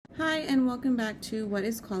Hi, and welcome back to What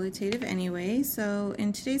is Qualitative Anyway? So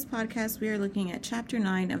in today's podcast, we are looking at Chapter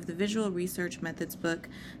 9 of the Visual Research Methods book,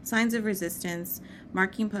 Signs of Resistance,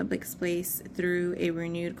 Marking Public Space Through a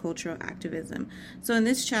Renewed Cultural Activism. So in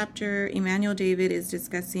this chapter, Emmanuel David is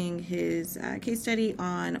discussing his case study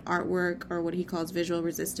on artwork, or what he calls visual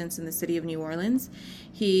resistance in the city of New Orleans.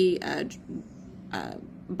 He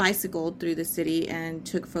bicycled through the city and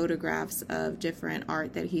took photographs of different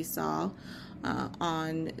art that he saw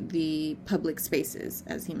on the public spaces,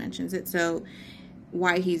 as he mentions it. So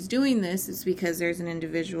why he's doing this is because there's an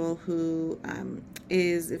individual who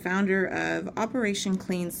is the founder of Operation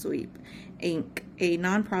Clean Sweep, Inc., a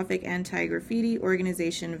nonprofit anti-graffiti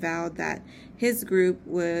organization, vowed that his group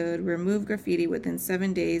would remove graffiti within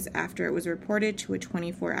 7 days after it was reported to a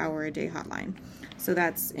 24-hour-a-day hotline. So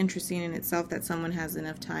that's interesting in itself that someone has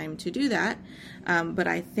enough time to do that, but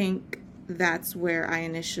I think that's where I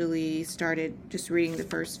initially started, just reading the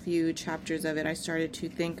first few chapters of it, I started to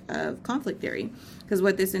think of conflict theory, because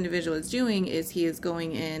what this individual is doing is he is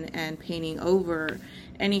going in and painting over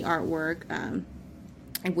any artwork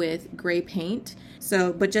with gray paint.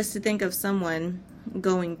 So, but just to think of someone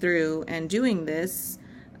going through and doing this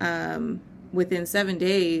within 7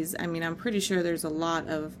 days, I mean, I'm pretty sure there's a lot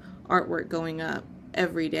of artwork going up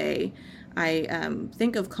every day. I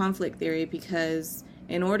think of conflict theory because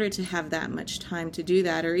in order to have that much time to do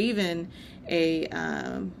that, or even a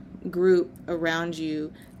group around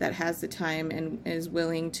you that has the time and is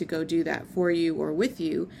willing to go do that for you or with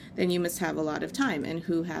you, then you must have a lot of time. And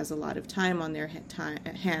who has a lot of time on their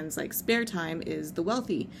hands, like spare time, is the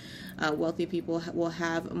wealthy. Wealthy people will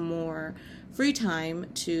have more free time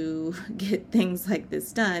to get things like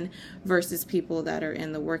this done versus people that are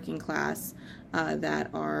in the working class, that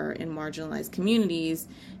are in marginalized communities.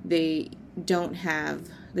 They don't have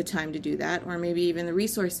the time to do that, or maybe even the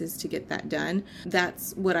resources to get that done.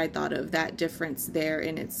 That's what I thought of. That difference there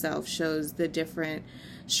in itself shows the different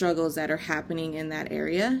struggles that are happening in that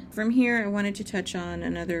area. From here, I wanted to touch on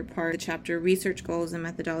another part of the chapter, research goals and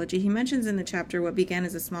methodology. He mentions in the chapter what began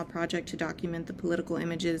as a small project to document the political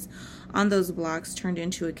images on those blocks turned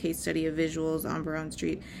into a case study of visuals on Baron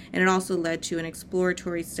Street, and it also led to an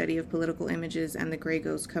exploratory study of political images and the Grey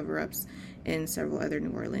Ghost cover-ups in several other New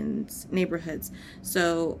Orleans neighborhoods.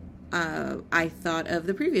 So I thought of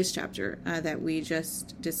the previous chapter that we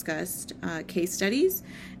just discussed, case studies,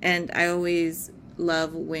 and I always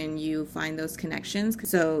love when you find those connections.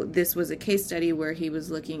 So this was a case study where he was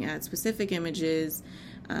looking at specific images,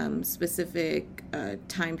 specific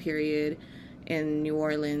time period in New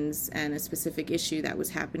Orleans, and a specific issue that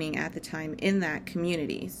was happening at the time in that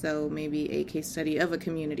community. So maybe a case study of a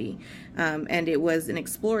community, and it was an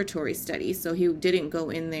exploratory study. So he didn't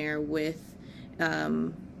go in there with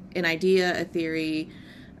an idea, a theory,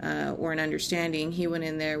 or an understanding. He went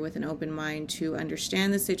in there with an open mind to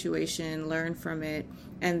understand the situation, learn from it,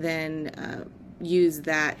 and then use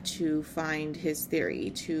that to find his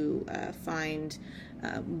theory, to find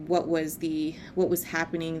what was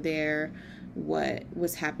happening there, what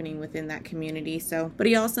was happening within that community. So, but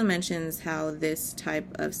he also mentions how this type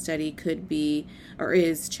of study could be, or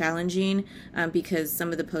is, challenging because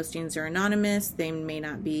some of the postings are anonymous. They may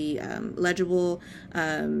not be legible.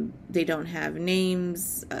 They don't have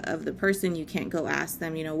names of the person. You can't go ask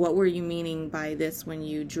them, what were you meaning by this when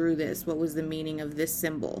you drew this? What was the meaning of this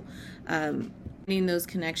symbol? Those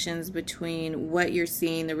connections between what you're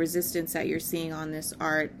seeing, the resistance that you're seeing on this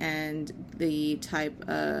art, and the type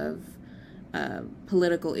of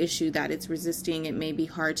political issue that it's resisting. It may be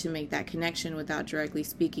hard to make that connection without directly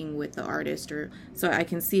speaking with the artist, or so I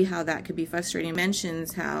can see how that could be frustrating. It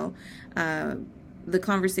mentions how the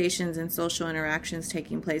conversations and social interactions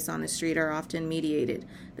taking place on the street are often mediated.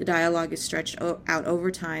 The dialogue is stretched out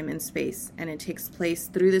over time and space, and it takes place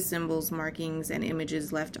through the symbols, markings, and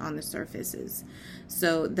images left on the surfaces.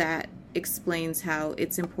 So that explains how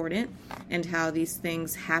it's important and how these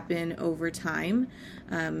things happen over time.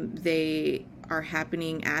 They are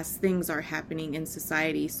happening as things are happening in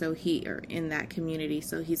society, or in that community.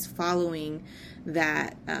 So he's following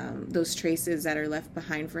that, those traces that are left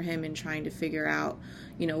behind for him, and trying to figure out,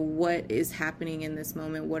 what is happening in this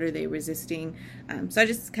moment. What are they resisting? So I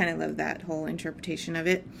just kind of love that whole interpretation of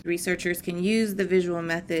it. Researchers can use the visual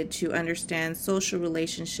method to understand social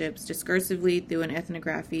relationships discursively through an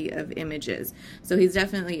ethnography of images. So he's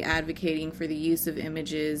definitely advocating for the use of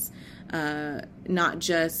images, not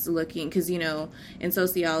just looking, because, in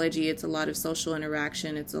sociology, it's a lot of social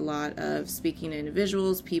interaction. It's a lot of speaking to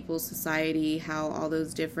individuals, people, society, how all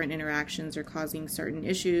those different interactions are causing certain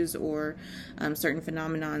issues or certain phenomena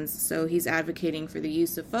phenomenons. So he's advocating for the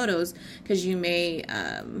use of photos because you may,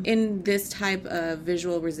 in this type of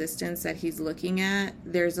visual resistance that he's looking at,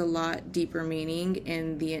 there's a lot deeper meaning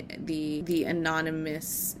in the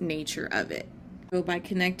anonymous nature of it. So by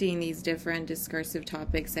connecting these different discursive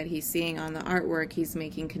topics that he's seeing on the artwork, he's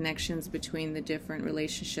making connections between the different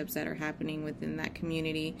relationships that are happening within that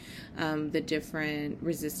community, the different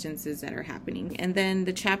resistances that are happening. And then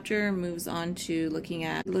the chapter moves on to looking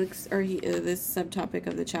at this subtopic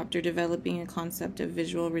of the chapter, developing a concept of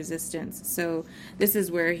visual resistance. So this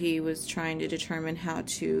is where he was trying to determine how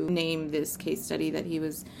to name this case study that he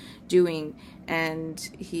was doing, and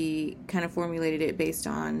he kind of formulated it based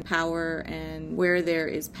on power, and where there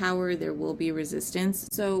is power there will be resistance.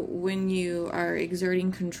 So when you are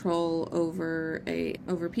exerting control over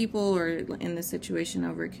people, or in this situation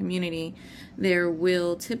over a community, there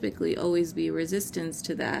will typically always be resistance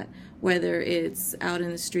to that, whether it's out in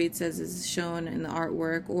the streets as is shown in the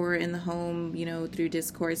artwork, or in the home, through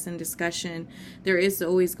discourse and discussion. There is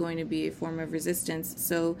always going to be a form of resistance.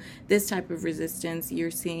 So this type of resistance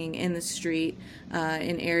you're seeing in the street,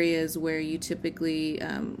 in areas where you typically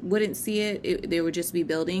wouldn't see it. There would just be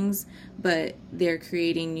buildings, but they're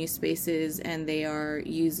creating new spaces, and they are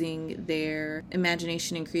using their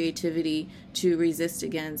imagination and creativity to resist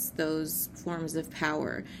against those forms of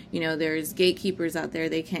power. There's gatekeepers out there.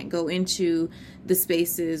 They can't go into the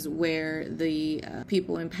spaces where the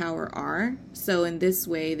people in power are. So in this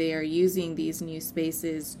way, they are using these new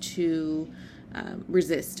spaces to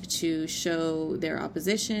resist, to show their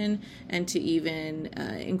opposition, and to even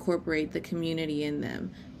incorporate the community in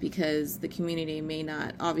them, because the community may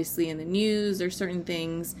not, obviously in the news or certain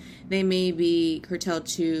things, they may be curtailed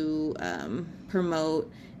to promote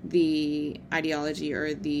the ideology,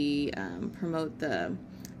 or promote the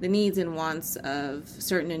needs and wants of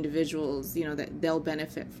certain individuals, that they'll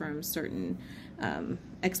benefit from certain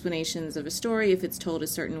explanations of a story if it's told a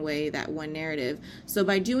certain way, that one narrative. So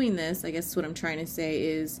by doing this, I guess what I'm trying to say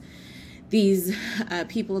is these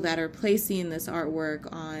people that are placing this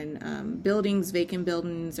artwork on buildings, vacant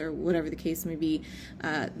buildings, or whatever the case may be,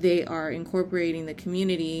 they are incorporating the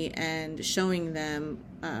community and showing them,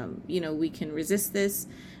 we can resist this.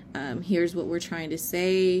 Here's what we're trying to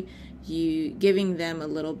say. Giving them a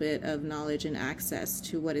little bit of knowledge and access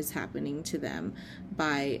to what is happening to them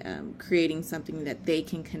by creating something that they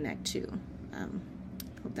can connect to.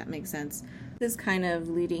 Hope that makes sense. This is kind of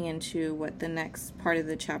leading into what the next part of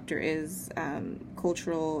the chapter is,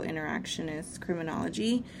 cultural interactionist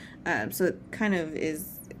criminology. So it kind of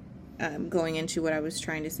is going into what I was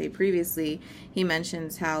trying to say previously. He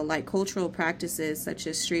mentions how, like cultural practices such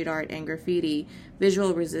as street art and graffiti,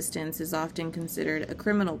 visual resistance is often considered a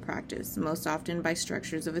criminal practice, most often by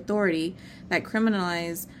structures of authority that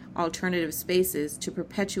criminalize alternative spaces to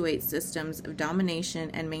perpetuate systems of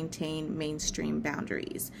domination and maintain mainstream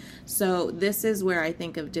boundaries. So this is where I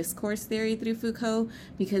think of discourse theory through Foucault,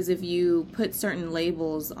 because if you put certain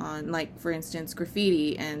labels on, like for instance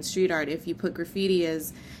graffiti and street art, if you put graffiti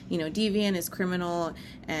as deviant, as criminal,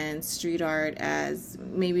 and street art as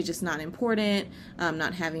maybe just not important,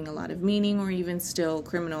 not having a lot of meaning, or even still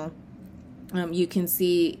criminal, you can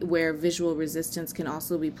see where visual resistance can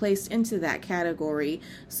also be placed into that category.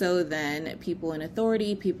 So then people in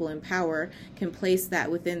authority, people in power, can place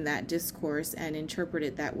that within that discourse and interpret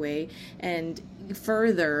it that way. And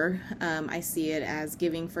further, I see it as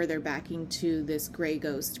giving further backing to this gray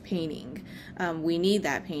ghost painting. We need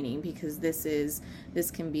that painting because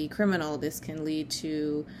this can be criminal. This can lead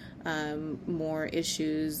to more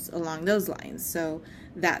issues along those lines. So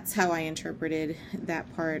that's how I interpreted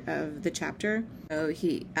that part of the chapter. So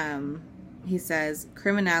he says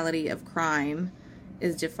criminality of crime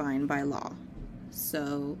is defined by law.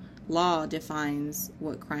 So law defines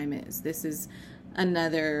what crime is. This is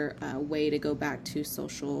another way to go back to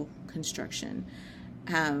social construction.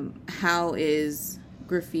 How is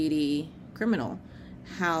graffiti criminal?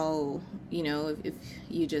 How, if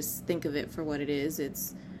you just think of it for what it is,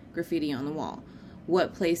 it's graffiti on the wall.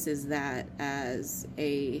 What places that as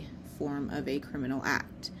a form of a criminal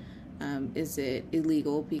act? Is it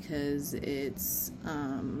illegal because it's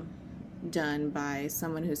done by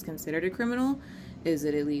someone who's considered a criminal? Is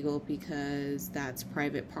it illegal because that's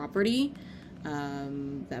private property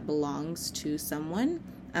that belongs to someone?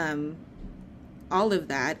 All of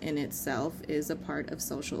that in itself is a part of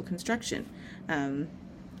social construction.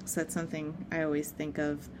 So that's something I always think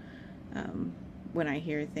of when I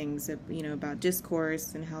hear things, about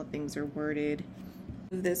discourse and how things are worded.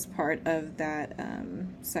 This part of that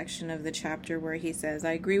section of the chapter where he says,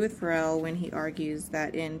 I agree with Farrell when he argues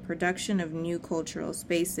that in production of new cultural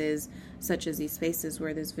spaces, such as these spaces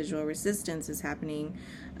where this visual resistance is happening,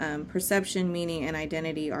 perception, meaning, and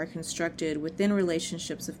identity are constructed within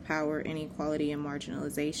relationships of power, inequality, and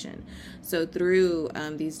marginalization. So through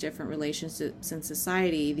these different relationships in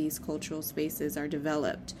society, these cultural spaces are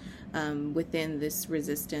developed within this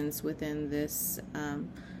resistance, within this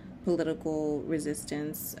political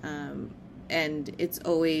resistance, and it's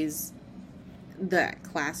always that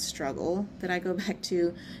class struggle that I go back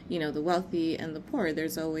to, the wealthy and the poor.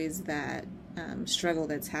 There's always that struggle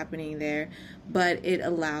that's happening there, but it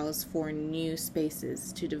allows for new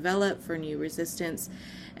spaces to develop, for new resistance.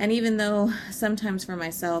 And even though sometimes for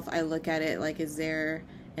myself I look at it like, is there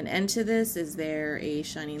an end to this? Is there a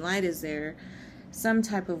shining light? Is there some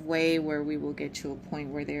type of way where we will get to a point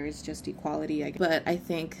where there is just equality? But I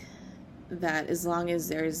think that as long as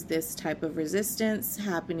there's this type of resistance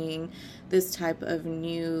happening, this type of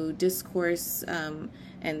new discourse, and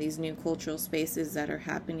these new cultural spaces that are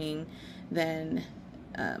happening, then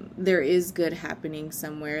there is good happening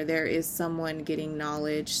somewhere. There is someone getting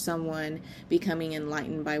knowledge, someone becoming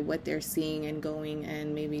enlightened by what they're seeing and going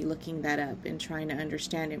and maybe looking that up and trying to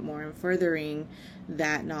understand it more and furthering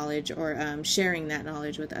that knowledge, or sharing that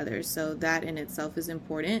knowledge with others. So that in itself is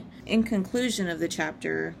important. In conclusion of the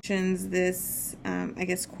chapter, mentions this,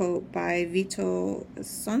 quote by Vito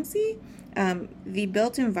Sonsi. The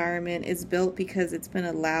built environment is built because it's been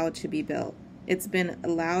allowed to be built. It's been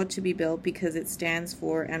allowed to be built because it stands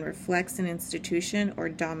for and reflects an institution or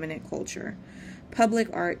dominant culture. Public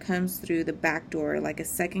art comes through the back door like a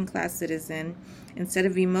second-class citizen. Instead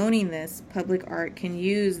of bemoaning this, public art can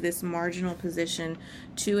use this marginal position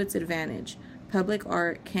to its advantage. Public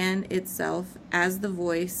art can present itself as the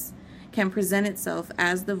voice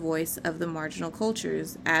of the marginal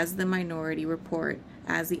cultures, as the minority report,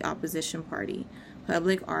 as the opposition party.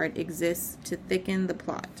 Public art exists to thicken the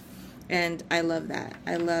plot. And I love that.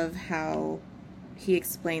 I love how he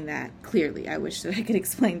explained that clearly. I wish that I could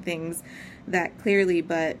explain things that clearly,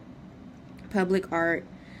 but public art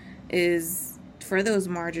is for those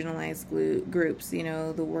marginalized groups,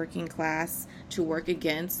 the working class, to work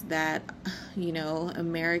against that,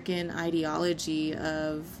 American ideology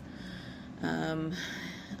of a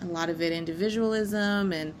lot of it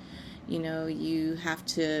individualism, and, you have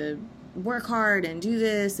to work hard and do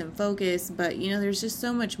this and focus, but there's just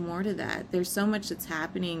so much more to that. There's so much that's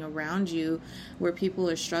happening around you where people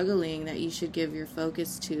are struggling that you should give your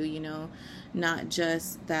focus to, not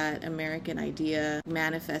just that American idea,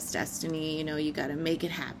 manifest destiny, you got to make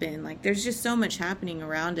it happen. Like, there's just so much happening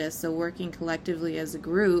around us. So working collectively as a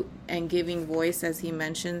group and giving voice, as he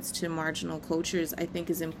mentions, to marginal cultures, I think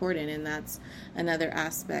is important. And that's another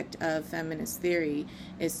aspect of feminist theory,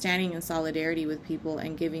 is standing in solidarity with people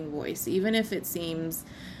and giving voice. Even if it seems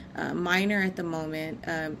minor at the moment,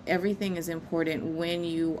 everything is important when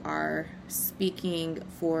you are speaking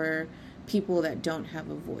for people that don't have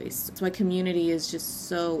a voice. That's why community is just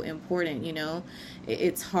so important.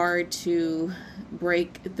 It's hard to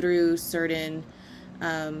break through certain,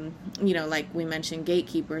 like we mentioned,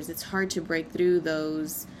 gatekeepers. It's hard to break through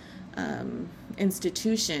those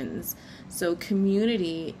institutions. So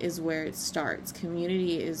community is where it starts.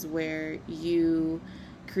 Community is where you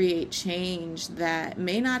create change that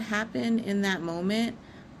may not happen in that moment,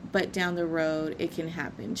 but down the road it can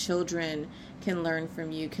happen. Children can learn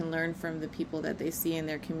from you, can learn from the people that they see in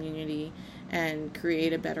their community, and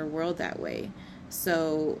create a better world that way.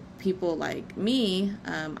 So people like me,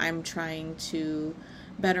 I'm trying to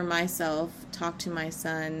better myself, talk to my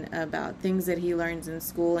son about things that he learns in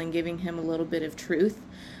school and giving him a little bit of truth,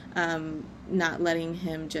 not letting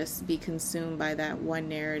him just be consumed by that one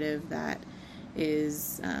narrative that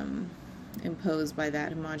is imposed by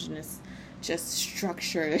that homogenous just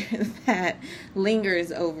structure that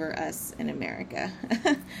lingers over us in America.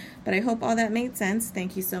 But I hope all that made sense.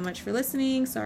 Thank you so much for listening. Sorry.